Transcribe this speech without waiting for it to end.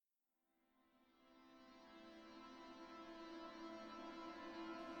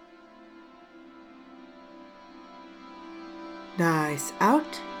Dice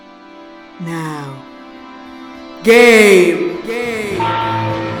out. Now. Game!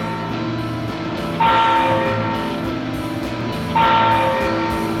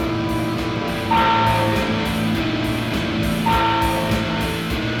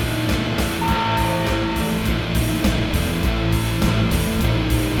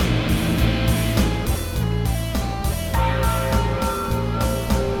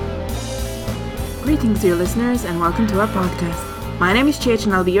 Greetings, dear listeners, and welcome to our podcast. My name is Chich,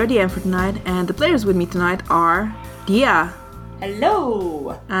 and I'll be your DM for tonight, and the players with me tonight are Dia.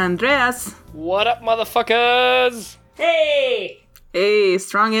 Hello! Andreas. What up, motherfuckers? Hey! Hey,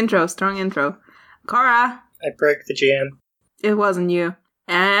 strong intro. Cora. I broke the GM. It wasn't you.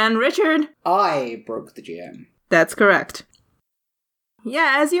 And Richard. I broke the GM. That's correct.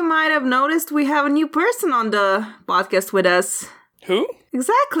 Yeah, as you might have noticed, we have a new person on the podcast with us. Who?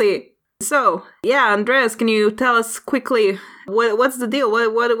 Exactly. So, yeah, Andreas, can you tell us quickly, what's the deal?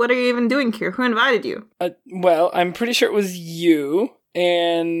 What are you even doing here? Who invited you? Well, I'm pretty sure it was you,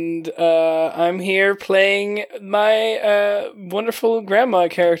 and I'm here playing my wonderful grandma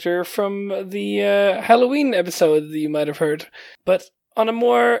character from the Halloween episode that you might have heard, but on a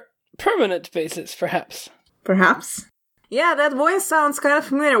more permanent basis, perhaps. Perhaps? Yeah, that voice sounds kind of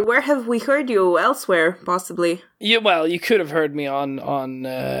familiar. Where have we heard you elsewhere, possibly? You could have heard me on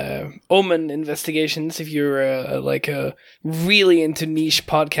Omen Investigations if you're like a really into niche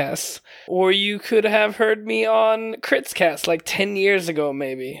podcasts, or you could have heard me on Critscast like 10 years ago,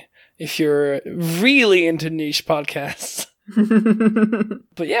 maybe, if you're really into niche podcasts.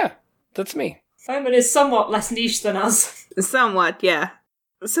 But yeah, that's me. Omen is somewhat less niche than us. Somewhat, yeah.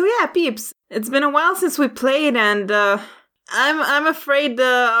 So yeah, peeps, it's been a while since we played, and I'm afraid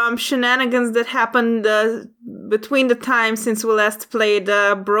the shenanigans that happened between the time since we last played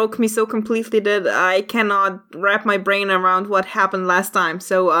broke me so completely that I cannot wrap my brain around what happened last time.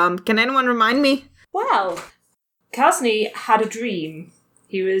 So, can anyone remind me? Well, Kasny had a dream.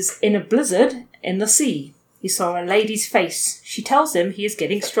 He was in a blizzard in the sea. He saw a lady's face. She tells him he is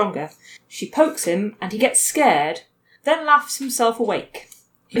getting stronger. She pokes him and he gets scared, then laughs himself awake.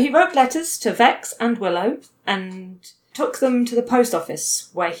 He wrote letters to Vex and Willow and took them to the post office,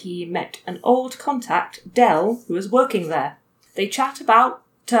 where he met an old contact, Dell, who was working there. They chat about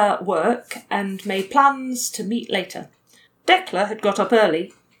work and made plans to meet later. Dekla had got up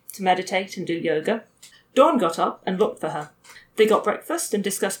early to meditate and do yoga. Dawn got up and looked for her. They got breakfast and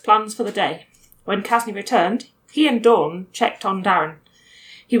discussed plans for the day. When Kasny returned, he and Dawn checked on Darren.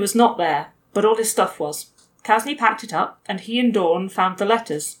 He was not there, but all his stuff was. Kasny packed it up, and he and Dawn found the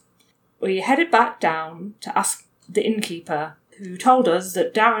letters. We headed back down to ask the innkeeper, who told us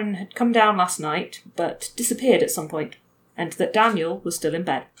that Darren had come down last night, but disappeared at some point, and that Daniel was still in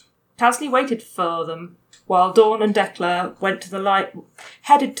bed. Kasny waited for them while Dawn and Dekla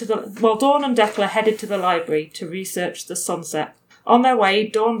headed to the library to research the sunset. On their way,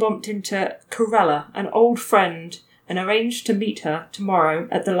 Dawn bumped into Corella, an old friend, and arranged to meet her tomorrow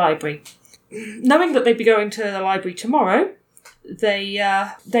at the library. Knowing that they'd be going to the library tomorrow, they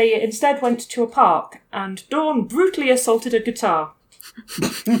instead went to a park, and Dawn brutally assaulted a guitar.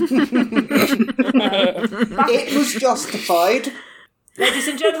 It was justified. Ladies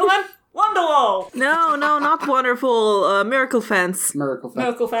and gentlemen, Wonderwall! No, not wonderful. Miracle Fence.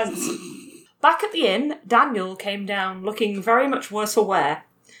 Miracle Fence. Back at the inn, Daniel came down looking very much worse for wear.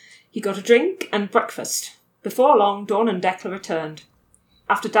 He got a drink and breakfast. Before long, Dawn and Dekla returned.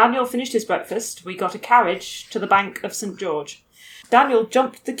 After Daniel finished his breakfast, we got a carriage to the Bank of St. George. Daniel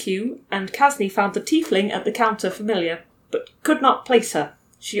jumped the queue, and Kasny found the tiefling at the counter familiar, but could not place her.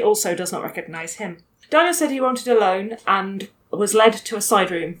 She also does not recognise him. Daniel said he wanted a loan, and was led to a side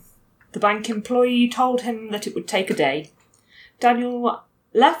room. The bank employee told him that it would take a day. Daniel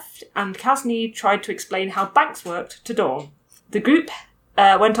left, and Kasny tried to explain how banks worked to Dawn. The group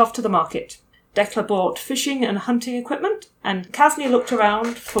went off to the market. Dekla bought fishing and hunting equipment, and Kasny looked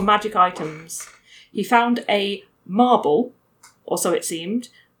around for magic items. He found a marble, or so it seemed,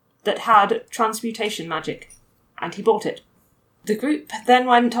 that had transmutation magic, and he bought it. The group then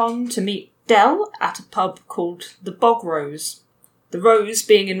went on to meet Dell at a pub called the Bog Rose, the rose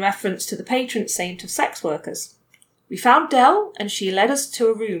being in reference to the patron saint of sex workers. We found Dell, and she led us to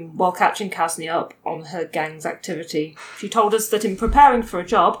a room while catching Kasny up on her gang's activity. She told us that in preparing for a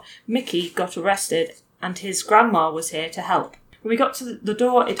job, Mickey got arrested, and his grandma was here to help. When we got to the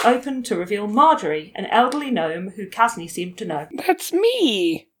door, it opened to reveal Marjorie, an elderly gnome who Kasny seemed to know. That's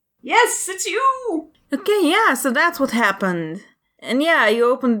me! Yes, it's you! Okay, yeah, so that's what happened. And yeah, you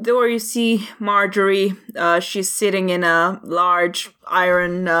open the door, you see Marjorie. She's sitting in a large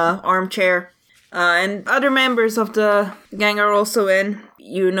iron armchair. And other members of the gang are also in.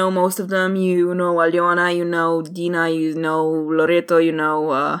 You know most of them. You know Aliona, you know Dina, you know Loreto, you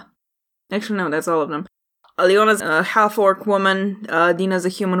know... Actually, no, that's all of them. Aliona's a half-orc woman, Dina's a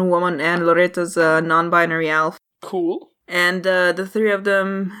human woman, and Loreto's a non-binary elf. Cool. And the three of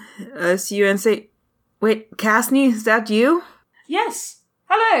them see you and say, "Wait, Casney, is that you?" Yes.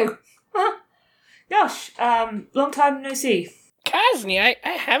 Hello. Gosh, long time no see. Kasni, I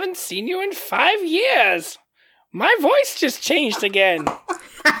haven't seen you in 5 years. My voice just changed again.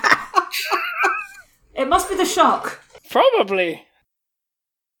 It must be the shock. Probably. Are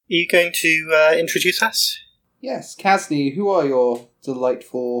you going to introduce us? Yes, Casney, who are your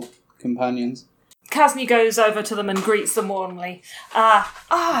delightful companions? Kasni goes over to them and greets them warmly.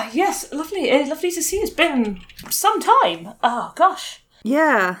 Yes, lovely to see you. It's been some time. Oh, gosh.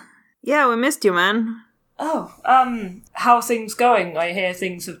 Yeah, we missed you, man. Oh, how are things going? I hear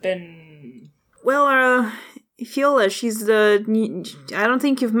things have been... Well, Fiola, she's I don't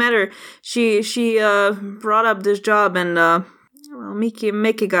think you've met her. She brought up this job and, well,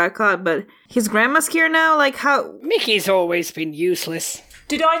 Mickey got caught, but his grandma's here now? Like, how... Mickey's always been useless.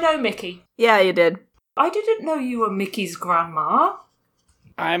 Did I know Mickey? Yeah, you did. I didn't know you were Mickey's grandma.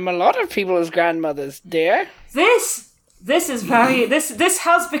 I'm a lot of people's grandmothers, dear. This is very... This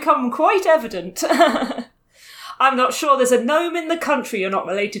has become quite evident. I'm not sure there's a gnome in the country you're not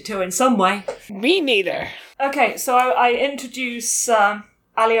related to in some way. Me neither. Okay, so I introduce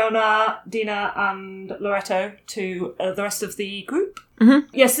Aliona, Dina, and Loreto to the rest of the group. Mm-hmm.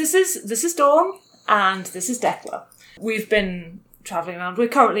 Yes, this is Dawn, and this is Decla. We've been travelling around. We're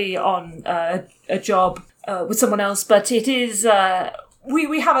currently on a job with someone else, but it is...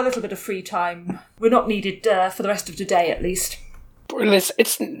 we have a little bit of free time. We're not needed for the rest of today, at least. Well,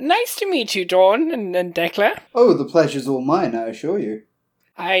 it's nice to meet you, Dawn and Decla. Oh, the pleasure's all mine, I assure you.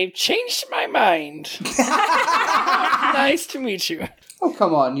 I've changed my mind. Nice to meet you. Oh,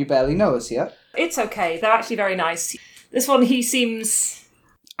 come on, you barely know us yet. It's okay. They're actually very nice. This one, he seems...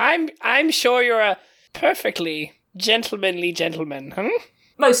 I'm sure you're a perfectly gentlemanly gentleman, huh?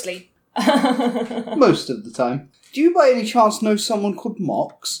 Mostly. Most of the time. Do you by any chance know someone called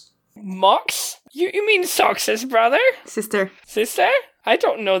Mox? Mox? You mean Sox's brother? Sister. Sister? I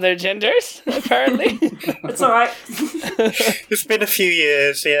don't know their genders, apparently. It's alright. It's been a few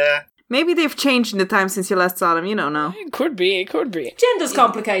years, yeah. Maybe they've changed in the time since you last saw them, you don't know. It could be. Gender's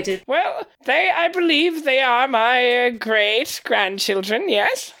complicated. Well, I believe they are my great-grandchildren,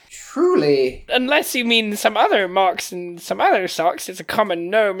 yes? Truly. Unless you mean some other Mox and some other Sox. It's a common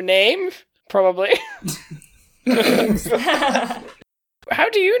gnome name, probably. How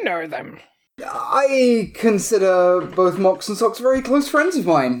do you know them? I consider both Mox and Sox very close friends of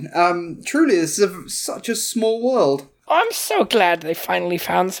mine. Truly, this is such a small world. I'm so glad they finally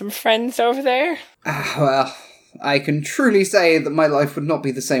found some friends over there. Well, I can truly say that my life would not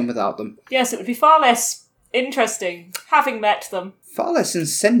be the same without them. Yes, it would be far less interesting having met them. Far less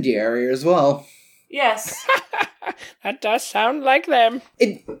incendiary as well. Yes. That does sound like them.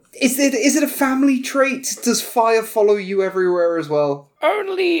 Is it a family trait? Does fire follow you everywhere as well?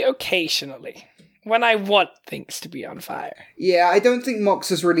 Only occasionally. When I want things to be on fire. Yeah, I don't think Mox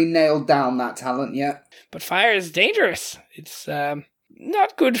has really nailed down that talent yet. But fire is dangerous. It's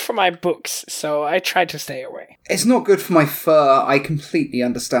not good for my books, so I try to stay away. It's not good for my fur, I completely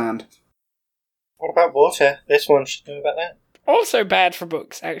understand. What about water? This one should know about that. Also bad for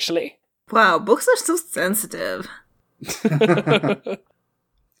books, actually. Wow, books are so sensitive.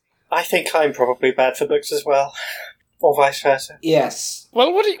 I think I'm probably bad for books as well. Or vice versa. Yes.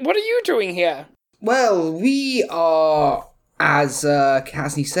 Well, what are you doing here? Well, we are, as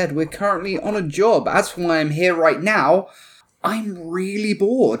Casney said, we're currently on a job. As for why I'm here right now, I'm really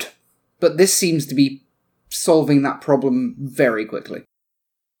bored. But this seems to be solving that problem very quickly.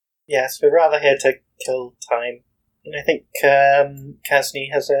 Yes, we're rather here to kill time. And I think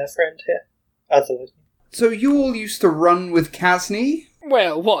Casney has a friend here. Other than... So you all used to run with Casney?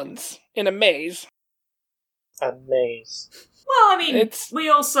 Well, once. In a maze. A maze. Well, I mean, we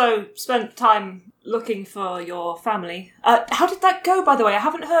also spent time looking for your family. How did that go, by the way? I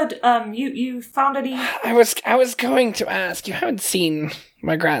haven't heard, you found any... I was going to ask, you haven't seen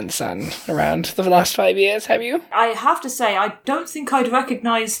my grandson around the last 5 years, have you? I have to say, I don't think I'd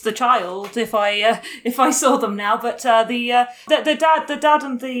recognise the child if I saw them now, but the dad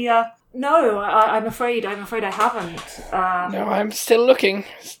and the... No, I'm afraid I haven't. No, I'm still looking.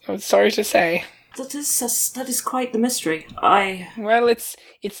 I'm sorry to say. That is quite the mystery. Well, it's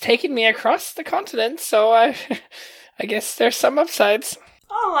taken me across the continent, so I guess there's some upsides.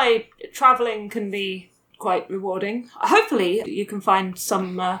 Travelling can be quite rewarding. Hopefully you can find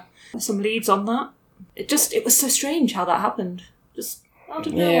some leads on that. It was so strange how that happened. Just out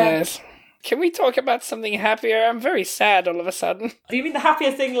of nowhere. Yes. Can we talk about something happier? I'm very sad all of a sudden. Do you mean the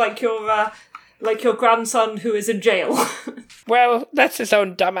happier thing like your grandson who is in jail? Well, that's his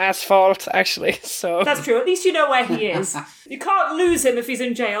own dumbass fault, actually, so... That's true. At least you know where he is. You can't lose him if he's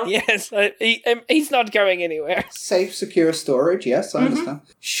in jail. Yes, he's not going anywhere. Safe, secure storage, yes, I understand.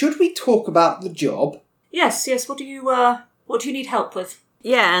 Should we talk about the job? Yes. What do you need help with?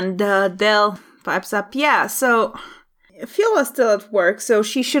 Yeah, and Dell pipes up. Yeah, so Fiola's still at work, so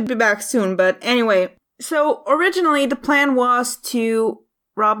she should be back soon. But anyway, so originally the plan was to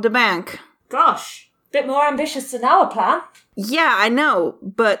rob the bank. Gosh, bit more ambitious than our plan. Yeah, I know,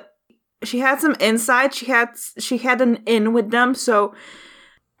 but she had some insight. She had an in with them, so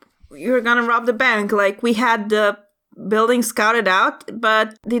we were gonna rob the bank. Like, we had the building scouted out,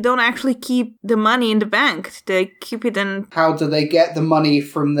 but they don't actually keep the money in the bank. They keep it in... How do they get the money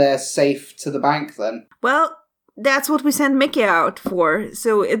from their safe to the bank, then? Well, that's what we sent Mickey out for.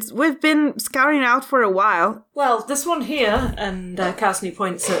 So we've been scouting out for a while. Well, this one here, and Kasny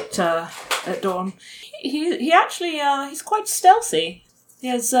points at Dawn. He actually he's quite stealthy. He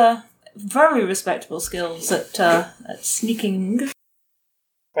has very respectable skills at sneaking.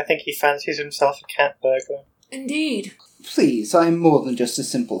 I think he fancies himself a cat burglar. Indeed. Please, I'm more than just a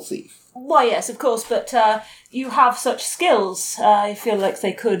simple thief. Why, yes, of course, but you have such skills. I feel like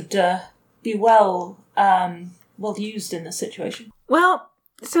they could be well used in this situation. Well,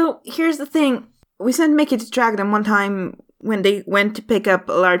 so here's the thing. We sent Mickey to track them one time when they went to pick up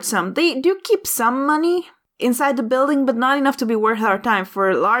a large sum. They do keep some money inside the building, but not enough to be worth our time.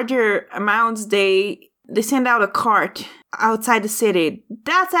 For larger amounts, they send out a cart outside the city.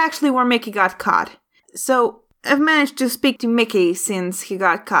 That's actually where Mickey got caught. So I've managed to speak to Mickey since he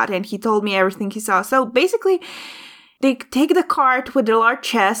got caught, and he told me everything he saw. So basically, they take the cart with the large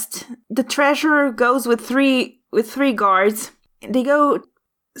chest. The treasurer goes with three guards. They go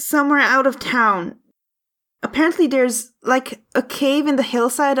somewhere out of town. Apparently there's like a cave in the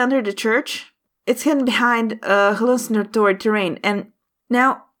hillside under the church. It's hidden behind hallucinatory terrain. And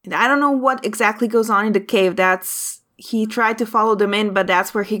now, I don't know what exactly goes on in the cave. He tried to follow them in, but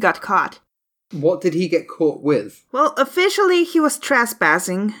that's where he got caught. What did he get caught with? Well, officially he was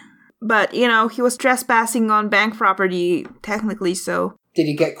trespassing. But, he was trespassing on bank property, technically, so... Did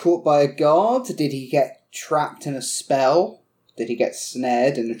he get caught by a guard? Did he get trapped in a spell? Did he get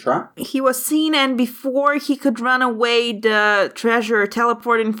snared in a trap? He was seen, and before he could run away, the treasurer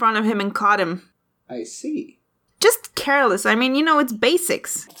teleported in front of him and caught him. I see. Just careless. I mean, it's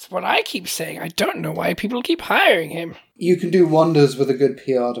basics. That's what I keep saying. I don't know why people keep hiring him. You can do wonders with a good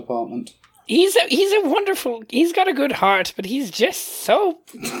PR department. He's a wonderful... He's got a good heart, but he's just so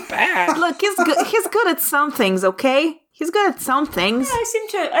bad. Look, he's good at some things, okay? He's good at some things.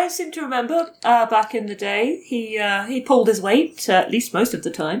 Yeah, I seem to remember back in the day, he pulled his weight, at least most of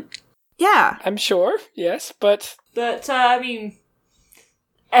the time. Yeah. I'm sure, yes, but... But, I mean,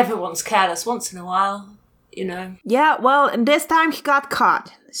 everyone's careless once in a while, Yeah, well, and this time he got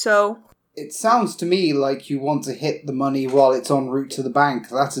caught, so... It sounds to me like you want to hit the money while it's en route to the bank.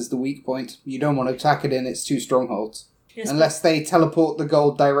 That is the weak point. You don't want to attack it in its two strongholds. Yes, unless they teleport the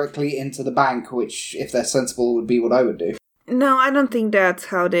gold directly into the bank, which, if they're sensible, would be what I would do. No, I don't think that's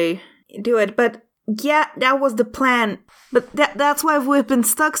how they do it. But, yeah, that was the plan. But that's why we've been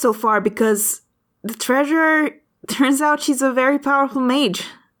stuck so far, because the treasurer, turns out she's a very powerful mage.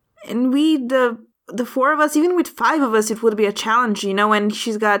 And we, the four of us, even with 5 of us, it would be a challenge, and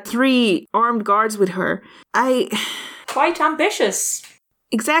she's got 3 armed guards with her. Quite ambitious.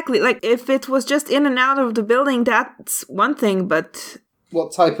 Exactly. Like, if it was just in and out of the building, that's one thing, but...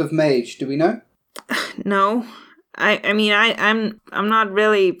 What type of mage, do we know? No. I'm not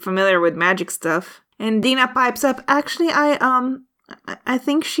really familiar with magic stuff. And Dina pipes up, actually, I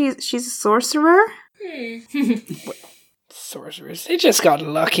think she's a sorcerer? Sorcerers, they just got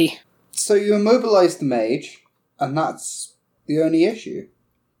lucky. So you immobilize the mage, and that's the only issue.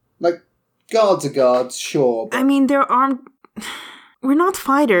 Like, guards are guards, sure. But... I mean, they're armed... We're not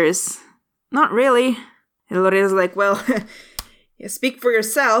fighters. Not really. And Lorena's like, well, you speak for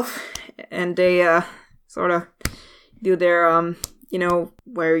yourself. And they, sort of do their,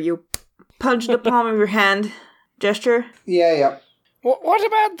 where you punch the palm of your hand gesture. Yeah. What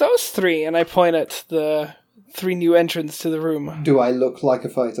about those 3? And I point at the 3 new entrants to the room. Do I look like a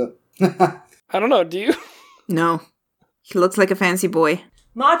fighter? I don't know, do you? No. He looks like a fancy boy.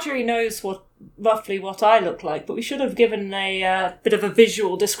 Marjorie knows roughly what I look like, but we should have given a bit of a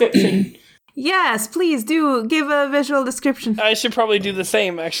visual description. Yes, please do give a visual description. I should probably do the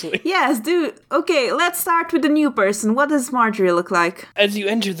same, actually. Yes, do. Okay, let's start with the new person. What does Marjorie look like? As you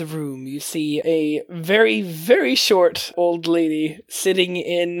enter the room, you see a very, very short old lady sitting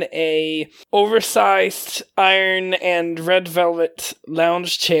in a oversized iron and red velvet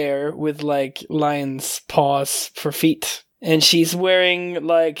lounge chair with, like, lion's paws for feet. And she's wearing,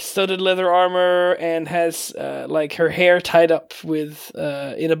 like, studded leather armor and has, like, her hair tied up with,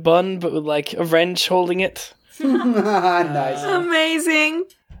 in a bun, but with, like, a wrench holding it. Nice. Amazing.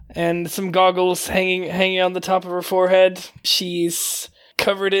 And some goggles hanging on the top of her forehead. She's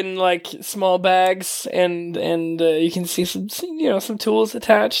covered in, like, small bags, and you can see some tools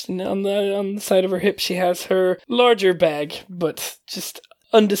attached. And on the side of her hip, she has her larger bag, but just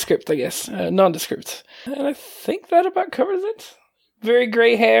undescript, I guess. Nondescript. And I think that about covers it. Very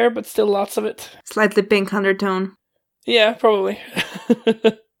grey hair, but still lots of it. Slightly pink undertone. Yeah, probably.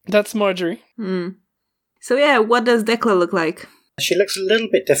 That's Marjorie. So yeah, what does Decla look like? She looks a little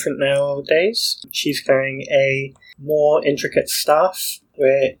bit different nowadays. She's carrying a more intricate staff,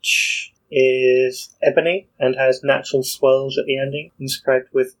 which is ebony and has natural swirls at the ending, inscribed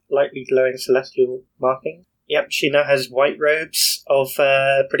with lightly glowing celestial marking. Yep, she now has white robes of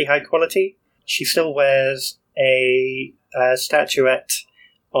pretty high quality. She still wears a statuette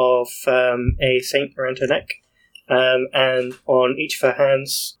of a saint around her neck. And on each of her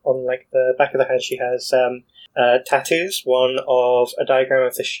hands, on like the back of the hand, she has tattoos. One of a diagram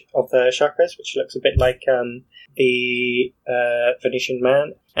of the chakras, which looks a bit like the Venetian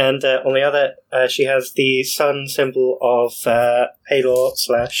man. And on the other, she has the sun symbol of Palor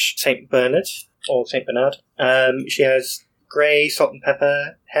 / Saint Bernard, or Saint Bernard. She has grey salt and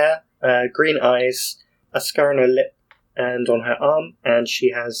pepper hair, green eyes, a scar on her lip and on her arm, and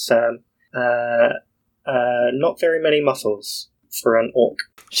she has not very many muscles for an orc.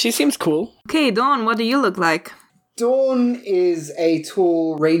 She seems cool. Okay, Dawn, what do you look like? Dawn is a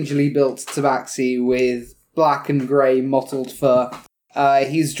tall, rangily built tabaxi with black and grey mottled fur.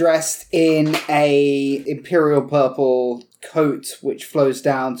 He's dressed in a imperial purple coat which flows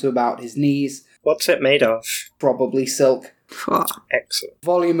down to about his knees. What's it made of? Probably silk. Excellent.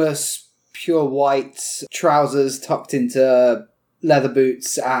 Voluminous, pure white trousers tucked into leather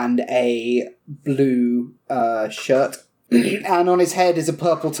boots and a blue shirt. And on his head is a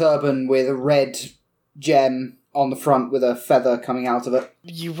purple turban with a red gem on the front with a feather coming out of it.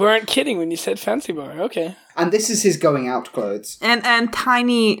 You weren't kidding when you said fancy bar. Okay. And this is his going out clothes. And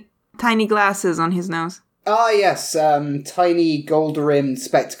tiny glasses on his nose. Ah, yes, tiny gold-rimmed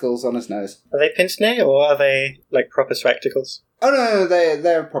spectacles on his nose. Are they pince-nez or are they like proper spectacles? Oh, no,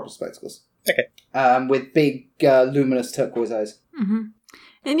 they're proper spectacles. Okay. With big, luminous turquoise eyes. Mm-hmm.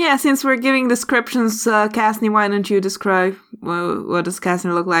 And yeah, since we're giving descriptions, Casney, why don't you describe what does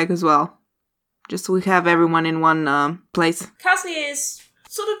Casney look like as well? Just so we have everyone in one place. Casney is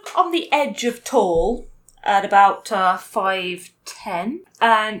sort of on the edge of tall, at about 5'10",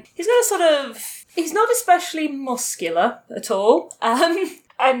 and he's got a sort of... He's not especially muscular at all.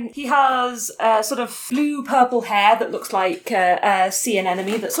 And he has sort of blue-purple hair that looks like a sea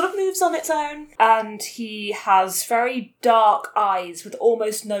anemone that sort of moves on its own. And he has very dark eyes with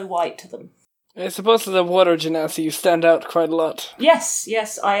almost no white to them. I suppose as a water genasi you stand out quite a lot. Yes,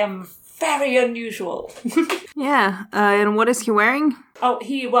 I am very unusual. Yeah, and what is he wearing? Oh,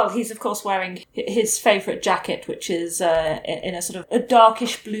 he's of course wearing his favourite jacket, which is in a sort of a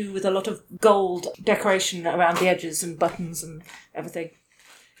darkish blue with a lot of gold decoration around the edges and buttons and everything.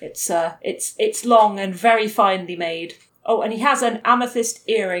 It's long and very finely made. Oh, and he has an amethyst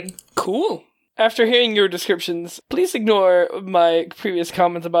earring. Cool. After hearing your descriptions, please ignore my previous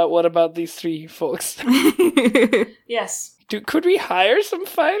comment about what about these three folks. Yes. Could we hire some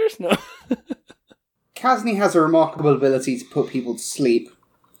fighters? No. Casney has a remarkable ability to put people to sleep,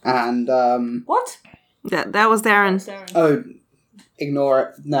 and What? That was Darren. Oh, ignore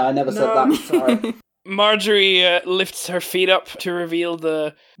it. No, I never said that. Sorry. Marjorie lifts her feet up to reveal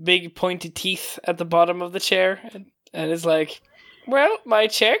the big pointy teeth at the bottom of the chair, and is like, well, my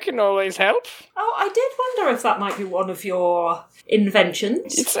chair can always help. Oh, I did wonder if that might be one of your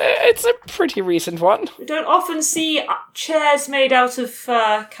inventions. It's a pretty recent one. We don't often see chairs made out of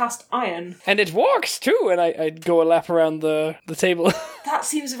cast iron. And it walks too, and I'd go a lap around the table. That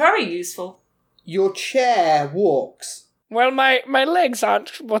seems very useful. Your chair walks. Well, my legs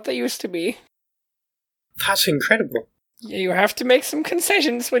aren't what they used to be. That's incredible. You have to make some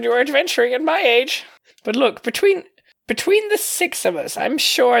concessions when you're adventuring at my age. But look, between the six of us, I'm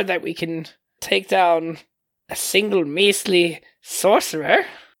sure that we can take down a single measly sorcerer.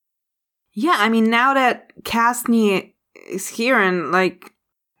 Yeah, I mean, now that Casney is here and, like,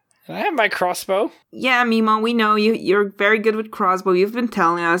 I have my crossbow. Yeah, Mimo, we know you. You're very good with crossbow. You've been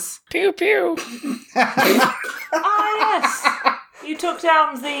telling us. Pew pew. Yes. You took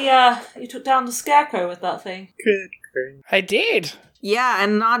down the scarecrow with that thing. Good grief. I did. Yeah,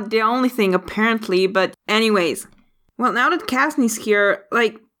 and not the only thing, apparently. But anyways. Well, now that Casney's here,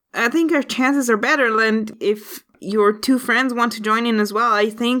 I think our chances are better. And if your two friends want to join in as well, I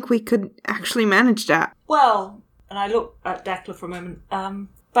think we could actually manage that. Well, and I look at Declan for a moment.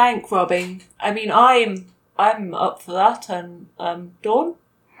 Bank robbing. I mean, I'm up for that. And Dawn.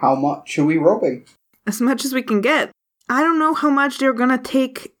 How much are we robbing? As much as we can get. I don't know how much they're gonna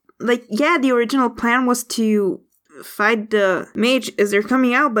take. The original plan was to fight the mage as they're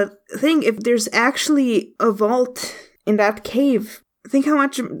coming out, but think if there's actually a vault in that cave, think how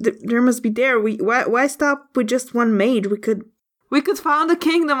much there must be there. Why stop with just one mage? We could found a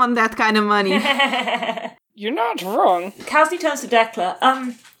kingdom on that kind of money. You're not wrong. Casney turns to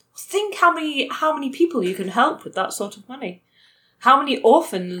Declan. Think how many people you can help with that sort of money. How many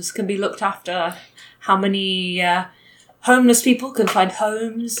orphans can be looked after? How many homeless people can find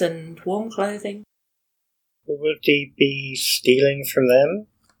homes and warm clothing? Would he be stealing from them?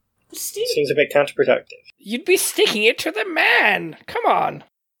 Seems a bit counterproductive. You'd be sticking it to the man. Come on.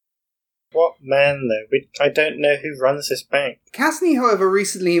 What man, though? I don't know who runs this bank. Casney, however,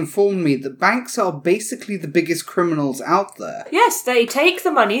 recently informed me that banks are basically the biggest criminals out there. Yes, they take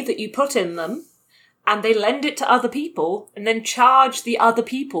the money that you put in them, and they lend it to other people, and then charge the other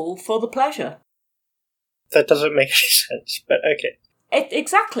people for the pleasure. That doesn't make any sense, but okay.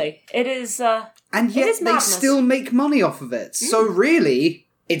 Exactly. It is. And yet they madness. still make money off of it. So really,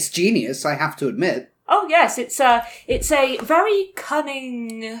 it's genius, I have to admit. Oh yes, it's a very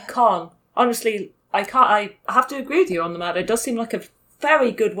cunning con. Honestly, I have to agree with you on the matter. It does seem like a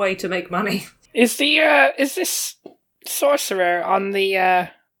very good way to make money. Is this sorcerer on the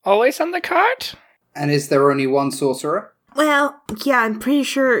always on the card? And is there only one sorcerer? Well, yeah, I'm pretty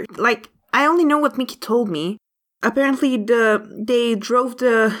sure. I only know what Mickey told me. Apparently, they drove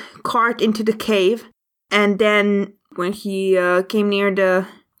the cart into the cave, and then when he came near the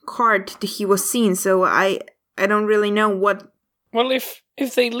cart, he was seen. So I don't really know what. Well,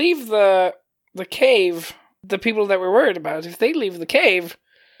 if they leave the cave, the people that we're worried about, if they leave the cave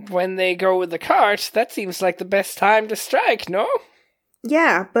when they go with the cart, that seems like the best time to strike, no?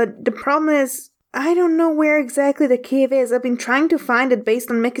 Yeah, but the problem is, I don't know where exactly the cave is. I've been trying to find it based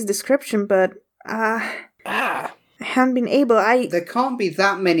on Mickey's description, but I haven't been able. There can't be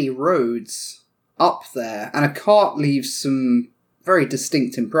that many roads up there, and a cart leaves some very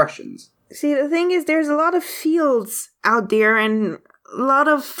distinct impressions. See, the thing is, there's a lot of fields out there, and a lot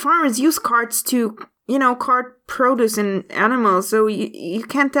of farmers use carts to, cart produce and animals, so you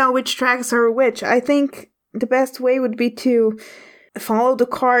can't tell which tracks are which. I think the best way would be to follow the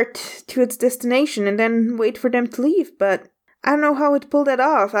cart to its destination and then wait for them to leave, but I don't know how to pull that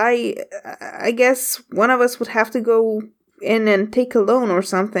off. I guess one of us would have to go in and take a loan or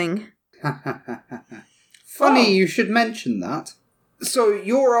something. Funny you should mention that. So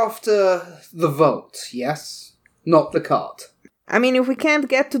you're after the vault, yes? Not the cart. I mean, if we can't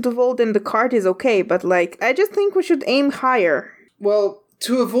get to the vault, then the cart is okay, but I just think we should aim higher. Well,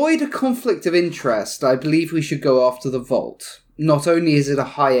 to avoid a conflict of interest, I believe we should go after the vault. Not only is it a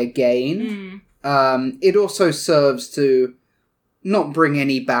higher gain, it also serves to not bring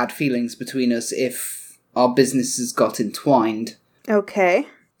any bad feelings between us if our businesses got entwined. Okay.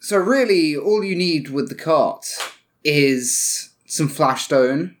 So really, all you need with the cart is some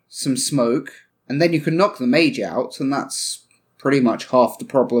flashstone, some smoke, and then you can knock the mage out, and that's pretty much half the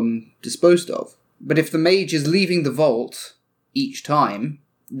problem disposed of. But if the mage is leaving the vault each time,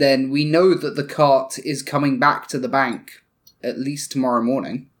 then we know that the cart is coming back to the bank at least tomorrow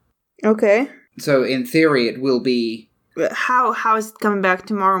morning. Okay. So in theory, it will be... How is it coming back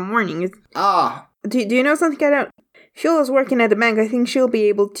tomorrow morning? Do you know something? I don't... Shula's working at the bank. I think she'll be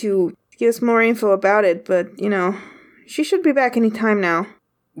able to give us more info about it, but, she should be back any time now.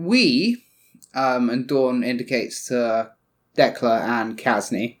 We, and Dawn indicates to Declan and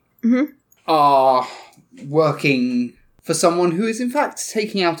Casney, are working for someone who is in fact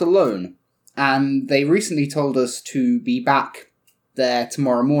taking out a loan. And they recently told us to be back there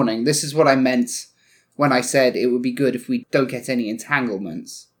tomorrow morning. This is what I meant when I said it would be good if we don't get any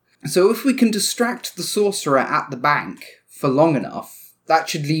entanglements. So if we can distract the sorcerer at the bank for long enough, that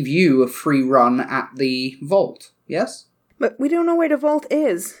should leave you a free run at the vault, yes? But we don't know where the vault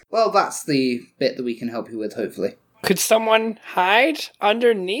is. Well, that's the bit that we can help you with, hopefully. Could someone hide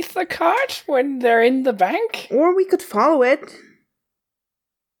underneath the cart when they're in the bank? Or we could follow it.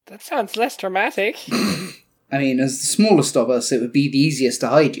 That sounds less dramatic. I mean, as the smallest of us, it would be the easiest to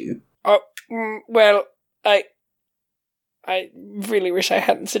hide you. Oh, well, I really wish I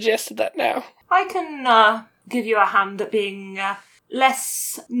hadn't suggested that now. I can give you a hand at being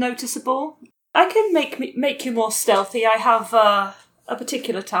less noticeable. I can make you more stealthy. I have a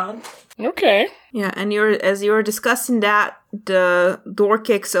particular talent. Okay. Yeah, and as you're discussing that, the door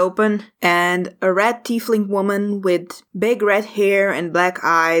kicks open, and a red tiefling woman with big red hair and black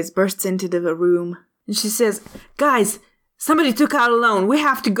eyes bursts into the room. And she says, "Guys, somebody took out a loan. We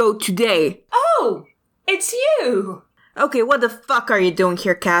have to go today." Oh, it's you! Okay, what the fuck are you doing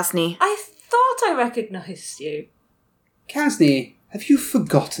here, Casney? I thought I recognised you. Kasni, have you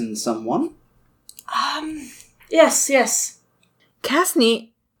forgotten someone? Yes.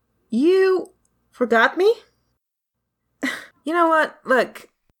 Casney, you forgot me? You know what? Look,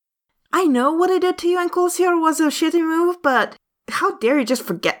 I know what I did to you and Colsior was a shitty move, but how dare you just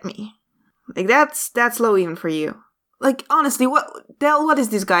forget me? Like, that's low even for you. Like, honestly, what is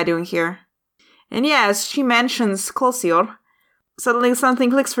this guy doing here? And yeah, as she mentions Colsior, suddenly something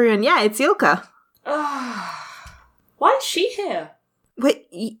clicks for you, and yeah, it's Ilka. Why is she here? Wait,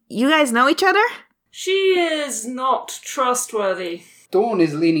 you guys know each other? She is not trustworthy. Dawn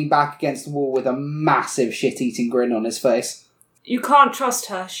is leaning back against the wall with a massive shit-eating grin on his face. You can't trust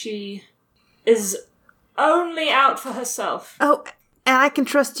her. She is only out for herself. Oh, and I can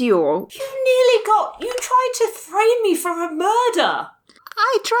trust you all. You tried to frame me for a murder.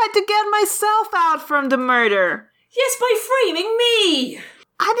 I tried to get myself out from the murder. Yes, by framing me.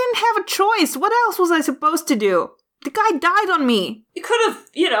 I didn't have a choice. What else was I supposed to do? The guy died on me. You could have,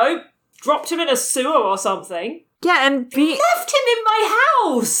 dropped him in a sewer or something. Yeah, and Left him in my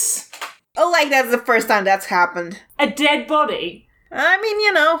house. Oh, like that's the first time that's happened. A dead body. I mean,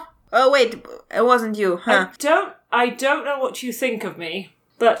 Oh, wait, it wasn't you, huh? I don't know what you think of me,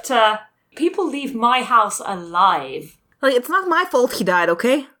 but people leave my house alive. Like, it's not my fault he died,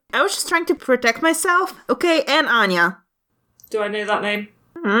 okay? I was just trying to protect myself, okay? And Anya. Do I know that name?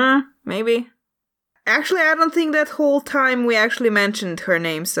 Maybe. Actually, I don't think that whole time we actually mentioned her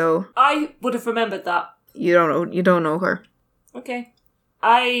name, so... I would have remembered that. You don't know her. Okay.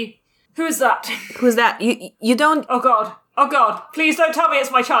 Who is that? Who's that? You don't... Oh god. Please don't tell me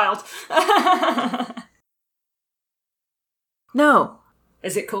it's my child. No.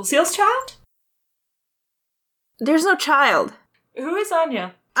 Is it Colseal's child? There's no child. Who is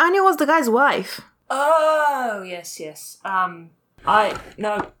Anya? Anya was the guy's wife. Oh, yes.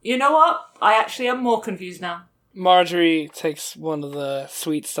 No, you know what? I actually am more confused now. Marjorie takes one of the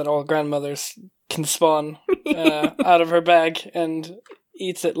sweets that all grandmothers can spawn out of her bag and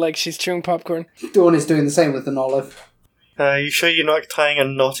eats it like she's chewing popcorn. Dawn is doing the same with an olive. You sure you're not tying a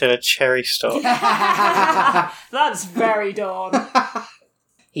knot in a cherry stalk? That's very Dawn.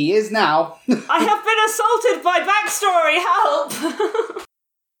 He is now. I have been assaulted by backstory, help!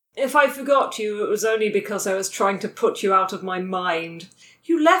 If I forgot you, it was only because I was trying to put you out of my mind.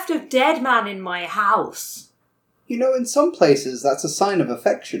 You left a dead man in my house. In some places, that's a sign of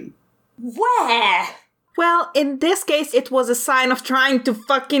affection. Where? Well, in this case, it was a sign of trying to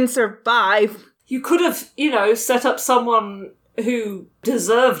fucking survive. You could have, set up someone who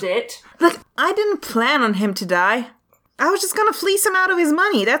deserved it. Look, I didn't plan on him to die. I was just gonna fleece him out of his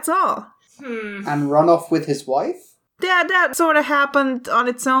money, that's all. And run off with his wife? That sort of happened on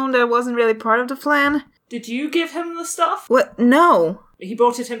its own. That wasn't really part of the plan. Did you give him the stuff? What? No. He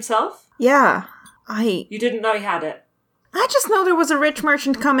bought it himself? Yeah. You didn't know he had it? I just know there was a rich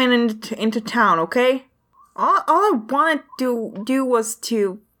merchant coming into town, okay? All I wanted to do was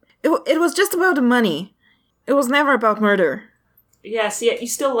to... It was just about the money. It was never about murder. Yes, yet you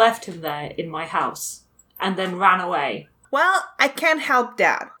still left him there in my house. And then ran away. Well, I can't help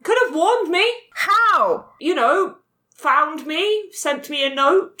that. Could have warned me. How? Found me, sent me a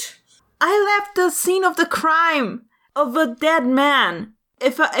note. I left the scene of the crime of a dead man.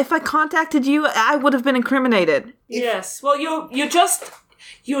 If I contacted you, I would have been incriminated. Yes. Well, you're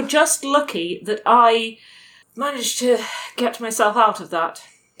just lucky that I managed to get myself out of that.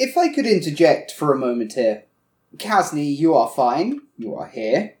 If I could interject for a moment here. Kasni, you are fine. You are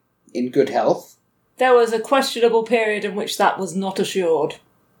here. In good health. There was a questionable period in which that was not assured.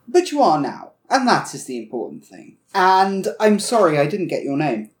 But you are now. And that is the important thing. And I'm sorry I didn't get your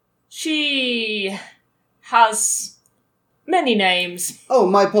name. She has many names. Oh,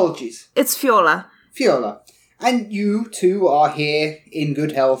 my apologies. It's Fiola. Fiola. And you too are here in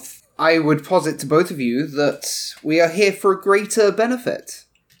good health. I would posit to both of you that we are here for a greater benefit.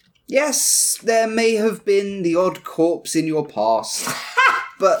 Yes, there may have been the odd corpse in your past,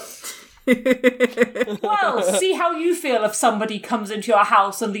 but... Well, see how you feel if somebody comes into your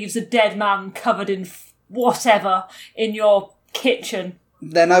house and leaves a dead man covered in whatever in your kitchen.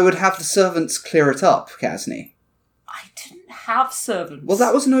 Then I would have the servants clear it up, Kasni. I didn't have servants. Well,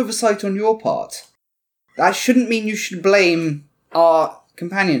 that was an oversight on your part. That shouldn't mean you should blame our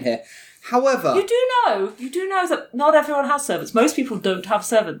companion here. However... You do know that not everyone has servants. Most people don't have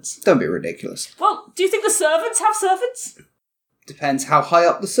servants. Don't be ridiculous. Well, do you think the servants have servants? Depends how high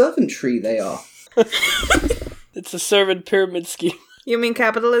up the servant tree they are. It's a servant pyramid scheme. You mean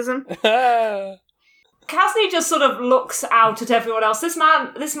capitalism? Casney just sort of looks out at everyone else. This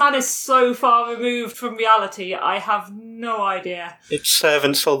man is so far removed from reality, I have no idea. It's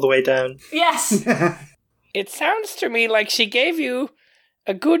servants all the way down. Yes! It sounds to me like she gave you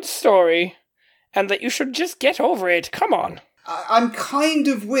a good story, and that you should just get over it. Come on. I'm kind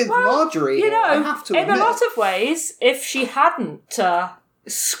of with Marjorie. You know, I have to in admit. a lot of ways, if she hadn't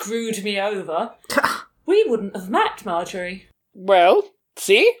screwed me over, we wouldn't have met, Marjorie. Well,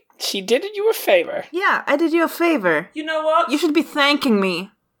 see? She did you a favour. Yeah, I did you a favor. You know what? You should be thanking me.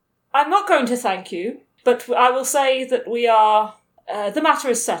 I'm not going to thank you, but I will say that we are... the matter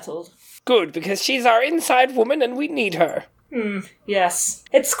is settled. Good, because she's our inside woman and we need her. Yes.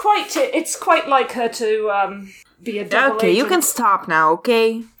 It's quite like her to be a double Okay, you agent. can stop now,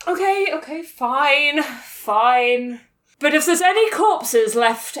 okay? Okay, fine. But if there's any corpses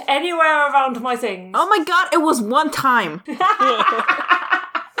left anywhere around my things... Oh my god, it was one time.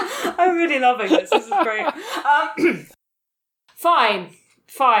 I'm really loving this. This is great. Fine.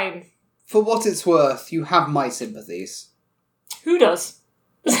 For what it's worth, you have my sympathies. Who does?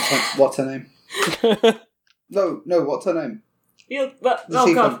 What's her name? No, what's her name? Oh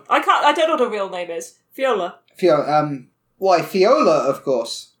Stephen. god, I don't know what her real name is. Fiona. Fiona, of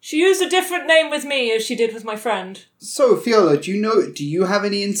course. She used a different name with me as she did with my friend. So, Fiona, do you have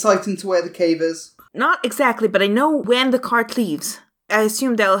any insight into where the cave is? Not exactly, but I know when the cart leaves. I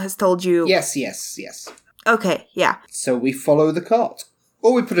assume Dell has told you... Yes. Okay, yeah. So we follow the cart.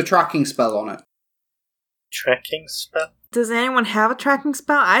 Or we put a tracking spell on it. Tracking spell? Does anyone have a tracking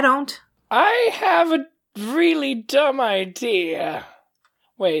spell? I don't. I have a really dumb idea.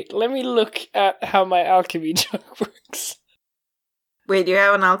 Wait, let me look at how my alchemy jug works. Wait, do you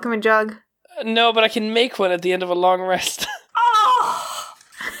have an alchemy jug? No, but I can make one at the end of a long rest. Oh!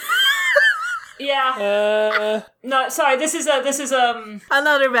 Yeah. No, sorry, this is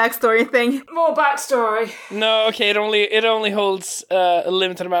Another backstory thing. more backstory. No, okay, it only holds a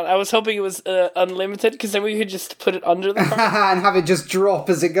limited amount. I was hoping it was unlimited, because then we could just put it under the cart. And have it just drop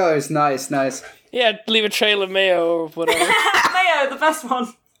as it goes. Nice. Yeah, leave a trail of mayo or whatever. Mayo, the best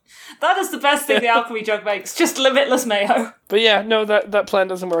one. That is the best thing the alchemy jug makes. Just limitless mayo. But yeah, no, that plan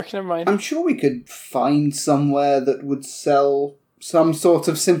doesn't work. Never mind. I'm sure we could find somewhere that would sell some sort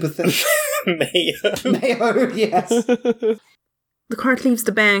of sympathy. Mayo, yes. The cart leaves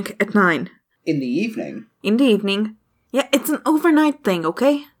the bank at 9. In the evening? In the evening. Yeah, it's an overnight thing,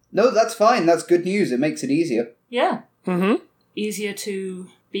 okay? No, that's fine. That's good news. It makes it easier. Yeah. Mm-hmm. Easier to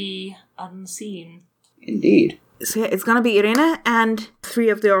be unseen. Indeed. So yeah, it's gonna be Irina and 3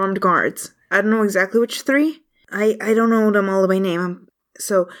 of the armed guards. I don't know exactly which 3. I don't know them all by name.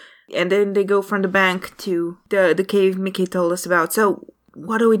 And then they go from the bank to the cave Mickey told us about. So,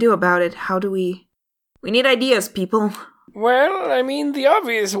 what do we do about it? How do we... We need ideas, people. Well, I mean, the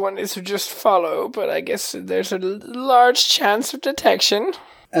obvious one is to just follow, but I guess there's a large chance of detection.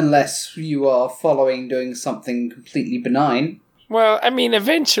 Unless you are doing something completely benign. Well, I mean,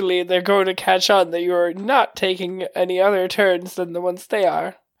 eventually they're going to catch on that you're not taking any other turns than the ones they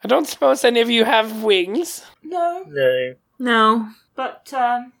are. I don't suppose any of you have wings. No. No. But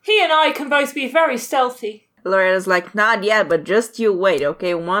he and I can both be very stealthy. Loretta's like, not yet, but just you wait,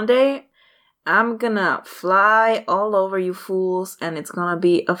 okay? One day, I'm gonna fly all over you fools, and it's gonna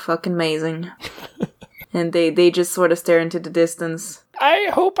be a fucking amazing. And they just sort of stare into the distance. I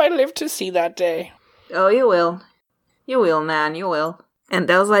hope I live to see that day. Oh, you will. You will, Nan, you will. And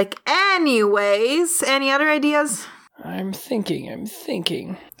Dell's like, anyways, any other ideas? I'm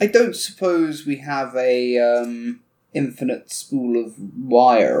thinking. I don't suppose we have a infinite spool of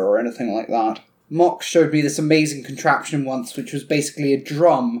wire or anything like that. Mock showed me this amazing contraption once, which was basically a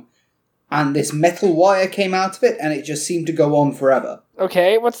drum, and this metal wire came out of it, and it just seemed to go on forever.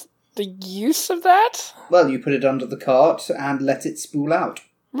 Okay, what's the use of that? Well, you put it under the cart and let it spool out.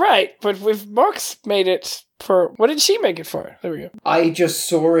 Right, but if Mox made it for... What did she make it for? There we go. I just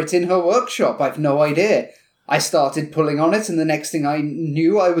saw it in her workshop. I've no idea. I started pulling on it, and the next thing I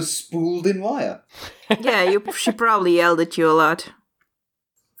knew, I was spooled in wire. Yeah, she probably yelled at you a lot.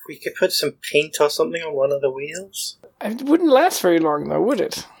 We could put some paint or something on one of the wheels. It wouldn't last very long, though, would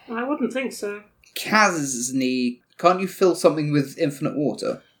it? I wouldn't think so. Kazni, can't you fill something with infinite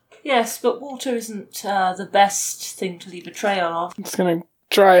water? Yes, but water isn't the best thing to leave a trail of. It's gonna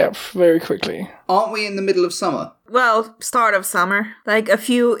dry up very quickly. Aren't we in the middle of summer? Well, start of summer. Like a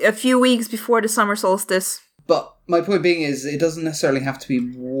few weeks before the summer solstice. But my point being is, it doesn't necessarily have to be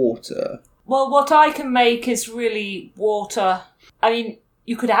water. Well, what I can make is really water. I mean,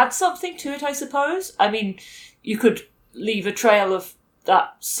 you could add something to it, I suppose. I mean, you could leave a trail of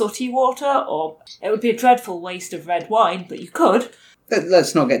that sooty water, or it would be a dreadful waste of red wine, but you could.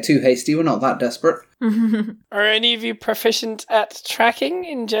 Let's not get too hasty, we're not that desperate. Are any of you proficient at tracking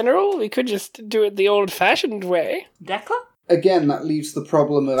in general? We could just do it the old-fashioned way. Declan? Again, that leaves the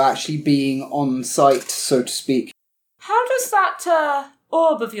problem of actually being on site, so to speak. How does that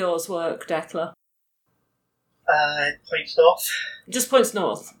orb of yours work, Declan? It points north. It just points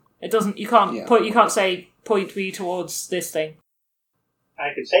north. It doesn't. You can't Yeah. point. You can't say point me towards this thing.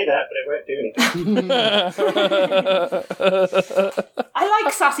 I could say that, but I won't do it. I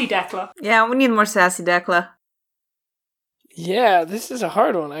like sassy Declan. Yeah, we need more sassy Decla. Yeah, this is a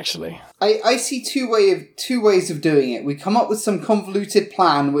hard one, actually. I see two ways of doing it. We come up with some convoluted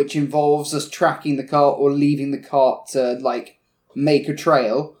plan which involves us tracking the cart or leaving the cart to, make a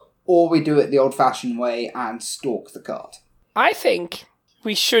trail, or we do it the old-fashioned way and stalk the cart. I think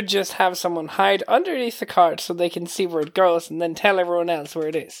we should just have someone hide underneath the cart so they can see where it goes and then tell everyone else where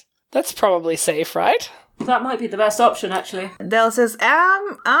it is. That's probably safe, right? That might be the best option, actually. Dell says,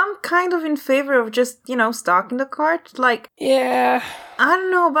 I'm kind of in favor of just, stalking the cart. Yeah. I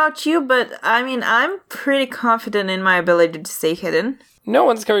don't know about you, but I mean, I'm pretty confident in my ability to stay hidden. No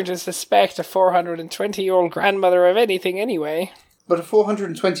one's going to suspect a 420-year-old grandmother of anything anyway. But a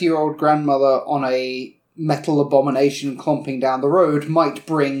 420-year-old grandmother on a metal abomination clomping down the road might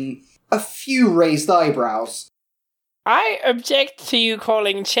bring a few raised eyebrows. I object to you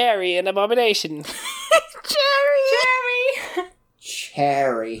calling Cherry an abomination.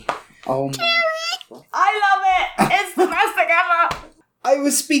 Cherry. Oh my. I love it. It's the best thing ever. I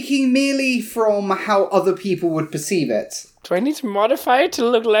was speaking merely from how other people would perceive it. Do I need to modify it to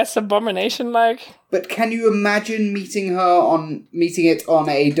look less abomination-like? But can you imagine meeting it on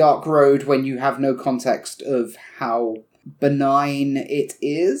a dark road when you have no context of how benign it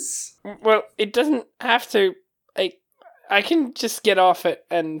is? Well, it doesn't have to. I can just get off it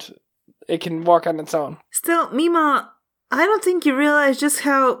and it can walk on its own. Still, Mima, I don't think you realize just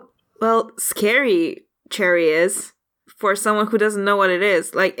how, scary Cherry is for someone who doesn't know what it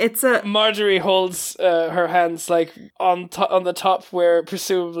is. It's a... Marjorie holds her hands, on the top where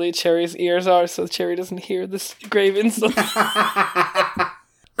presumably Cherry's ears are, so Cherry doesn't hear this grave insult.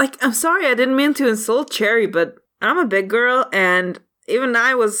 I'm sorry, I didn't mean to insult Cherry, but I'm a big girl, and even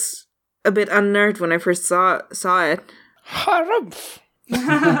I was a bit unnerved when I first saw it. Harumph.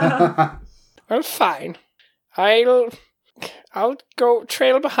 Well, fine. I'll go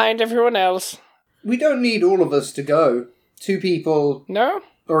trail behind everyone else. We don't need all of us to go. 2 people, No?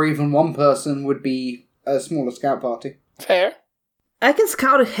 or even 1 person would be a smaller scout party. Fair. I can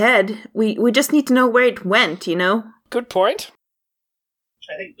scout ahead. We just need to know where it went, Good point.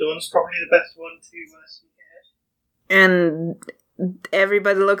 I think Dawn's probably the best one to sneak ahead. And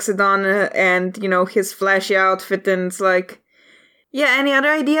everybody looks at Donna and, his flashy outfit, and it's yeah, any other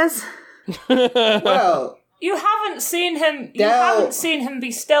ideas? Well, You haven't seen him. You Del- haven't seen him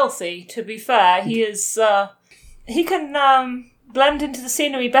be stealthy. To be fair, he is. He can blend into the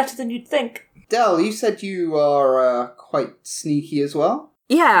scenery better than you'd think. Del, you said you are quite sneaky as well.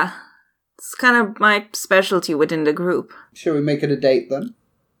 Yeah, it's kind of my specialty within the group. Shall we make it a date then?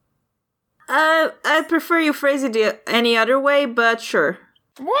 I'd prefer you phrase it any other way, but sure.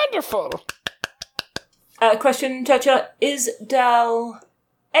 Wonderful. Question, Chacha. Is Del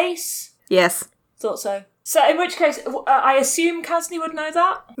ace? Yes. Thought so. So, in which case, I assume Kasni would know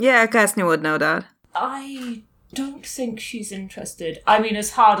that? Yeah, Kasni would know that. I don't think she's interested. I mean,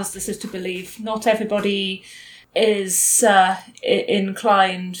 as hard as this is to believe, not everybody is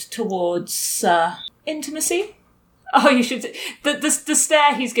inclined towards intimacy. Oh, you should. The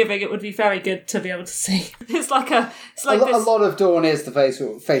stare he's giving, it would be very good to be able to see. It's like a lot of Dawn is the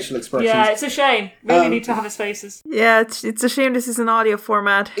facial expressions. Yeah, it's a shame. Really need to have his faces. Yeah, it's a shame this is an audio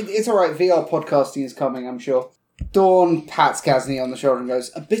format. It's alright, VR podcasting is coming, I'm sure. Dawn pats Kasni on the shoulder and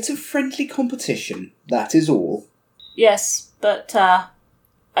goes, "A bit of friendly competition, that is all." Yes, but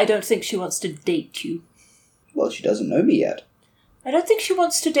I don't think she wants to date you. Well, she doesn't know me yet. I don't think she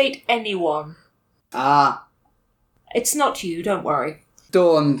wants to date anyone. Ah. It's not you, don't worry.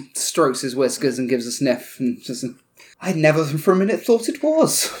 Dawn strokes his whiskers and gives a sniff and says, "I never for a minute thought it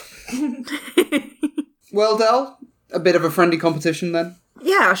was." Well, Del, a bit of a friendly competition then?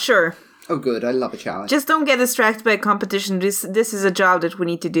 Yeah, sure. Oh, good. I love a challenge. Just don't get distracted by competition. This is a job that we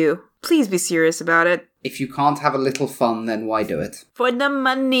need to do. Please be serious about it. If you can't have a little fun, then why do it? For the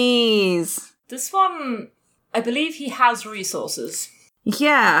monies. This one, I believe he has resources.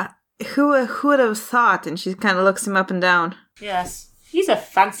 Yeah. Who would have thought? And she kind of looks him up and down. Yes. He's a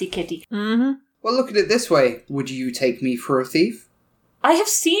fancy kitty. Mm-hmm. Well, look at it this way. Would you take me for a thief? I have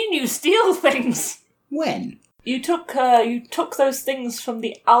seen you steal things. When? You took those things from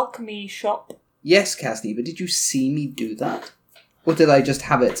the alchemy shop. Yes, Casney, but did you see me do that? Or did I just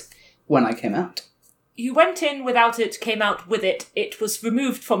have it when I came out? You went in without it, came out with it. It was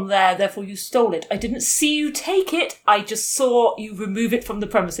removed from there, therefore you stole it. I didn't see you take it, I just saw you remove it from the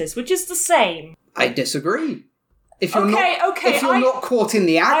premises, which is the same. I disagree. If you're Okay, not caught in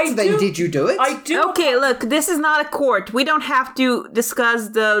the act, then did you do it? I do. Okay, look, this is not a court. We don't have to discuss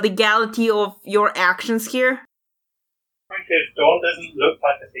the legality of your actions here. Frankly, Dawn doesn't look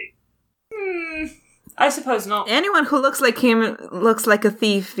like a thief. I suppose not. Anyone who looks like him looks like a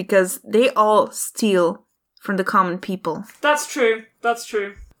thief because they all steal from the common people. That's true. That's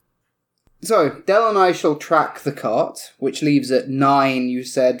true. So, Del and I shall track the cart, which leaves at 9, you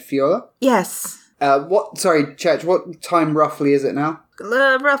said, Fiora? Yes. Church, what time roughly is it now?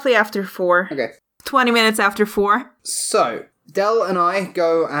 Roughly after 4. Okay. 20 minutes after 4. So, Del and I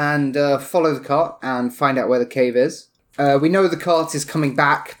go and follow the cart and find out where the cave is. We know the cart is coming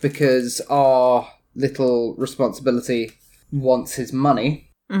back because our little responsibility wants his money.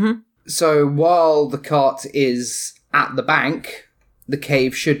 Mm-hmm. So, while the cart is at the bank, the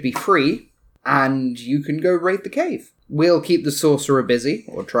cave should be free, and you can go raid the cave. We'll keep the sorcerer busy,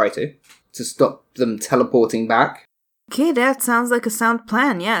 or try to stop them teleporting back. Okay, that sounds like a sound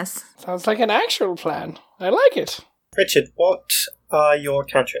plan, yes. Sounds like an actual plan. I like it. Richard, what are your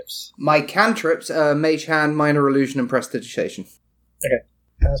cantrips? My cantrips are Mage Hand, Minor Illusion, and Prestidigitation. Okay.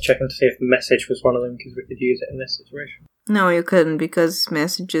 I was checking to see if message was one of them, because we could use it in this situation. No, you couldn't, because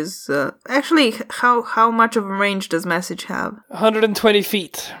messages... Actually, how much of a range does message have? 120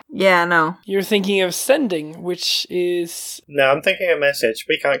 feet. Yeah, no. You're thinking of sending, which is... No, I'm thinking of message.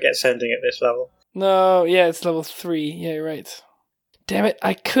 We can't get sending at this level. No, yeah, it's level 3. Yeah, you're right. Damn it,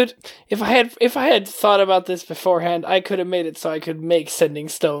 I could... If I had thought about this beforehand, I could have made it so I could make sending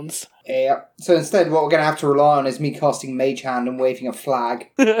stones. Yeah. So instead, what we're going to have to rely on is me casting Mage Hand and waving a flag.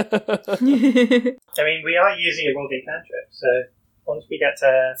 I mean, we are using evolving cantrip, so once we get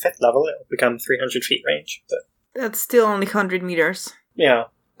to 5th level, it'll become 300 feet range. But That's still only 100 meters. yeah.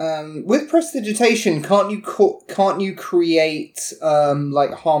 With Prestidigitation, can't you create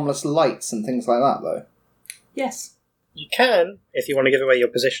like harmless lights and things like that though? Yes. You can, if you want to give away your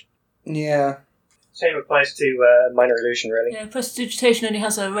position. Yeah. Same applies to Minor Illusion, really. Yeah, Prestidigitation only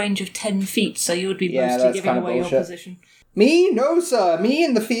has a range of 10 feet, so you would be Yeah, mostly that's giving kind of away your bullshit. position. Me? No, sir. Me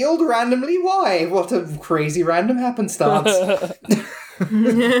in the field randomly? Why? What a crazy random happenstance.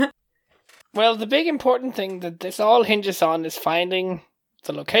 Well, the big important thing that this all hinges on is finding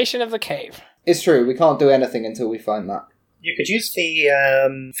the location of the cave. It's true. We can't do anything until we find that. You could use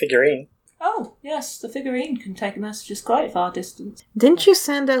the figurine. Oh, yes, the figurine can take messages quite far distance. Didn't you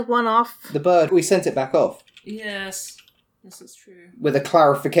send that one off? The bird, we sent it back off. Yes. Yes, that's true. With a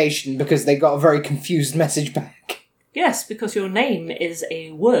clarification because they got a very confused message back. Yes, because your name is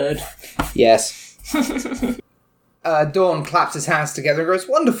a word. Yes. Dawn claps his hands together and goes,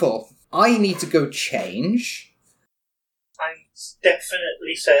 "Wonderful. I need to go change." I'm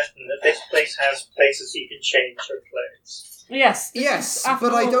definitely certain that this place has places you can change your clothes. Yes. Yes, after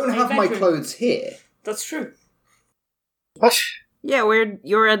but I all, don't a have my bedroom. clothes here. That's true. What? Yeah,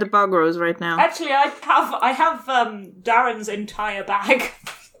 you're at the Bog Rose right now. Actually, I have Darren's entire bag,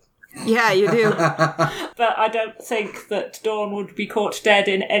 Yeah, you do. but I don't think that Dawn would be caught dead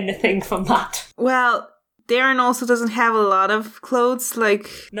in anything from that. Well, Darren also doesn't have a lot of clothes, like...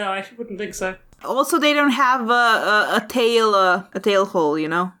 No, I wouldn't think so. Also, they don't have a tail hole, you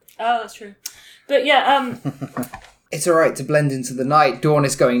know? Oh, that's true. But yeah, It's alright to blend into the night. Dawn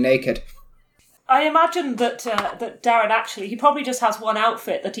is going naked. I imagine that Darren actually, he probably just has one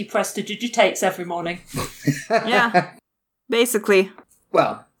outfit that he prestidigitates every morning. Yeah, basically.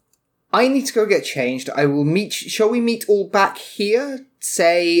 Well, I need to go get changed. I will meet... Shall we meet all back here?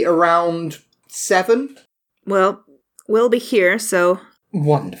 Say around 7? Well, we'll be here, so...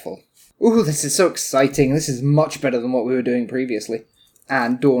 Wonderful. Ooh, this is so exciting. This is much better than what we were doing previously.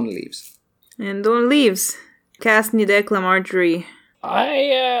 And Dawn leaves. And Dawn leaves. Casney, Declan, Marjorie.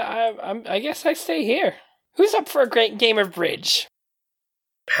 I guess I stay here. Who's up for a great game of bridge?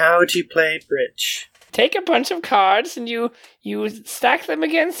 How do you play bridge? Take a bunch of cards and you stack them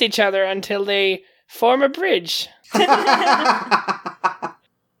against each other until they form a bridge. Casney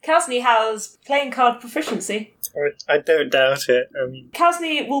Kasni has playing card proficiency. I don't doubt it. I mean,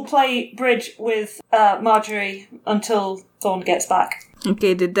 Kasni will play bridge with Marjorie until Thorn gets back.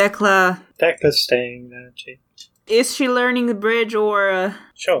 Okay, the Decla... Decla's staying there too. Is she learning the bridge or...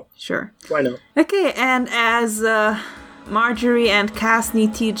 Sure. Sure. Why not? Okay, and as Marjorie and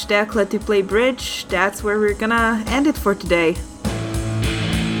Kasni teach Decla to play bridge, that's where we're gonna end it for today.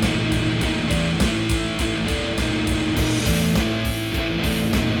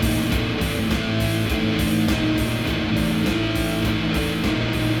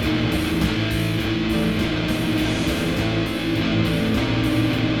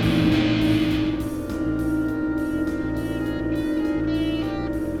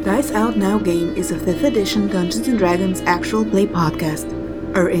 Dice Out Now Game is a 5th edition Dungeons & Dragons actual play podcast.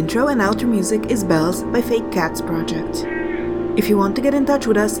 Our intro and outro music is Bells by Fake Cats Project. If you want to get in touch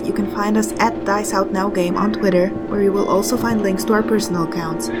with us, you can find us at Dice Out Now Game on Twitter, where you will also find links to our personal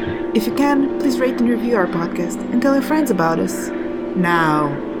accounts. If you can, please rate and review our podcast and tell your friends about us. Now,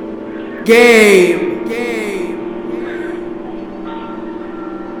 game!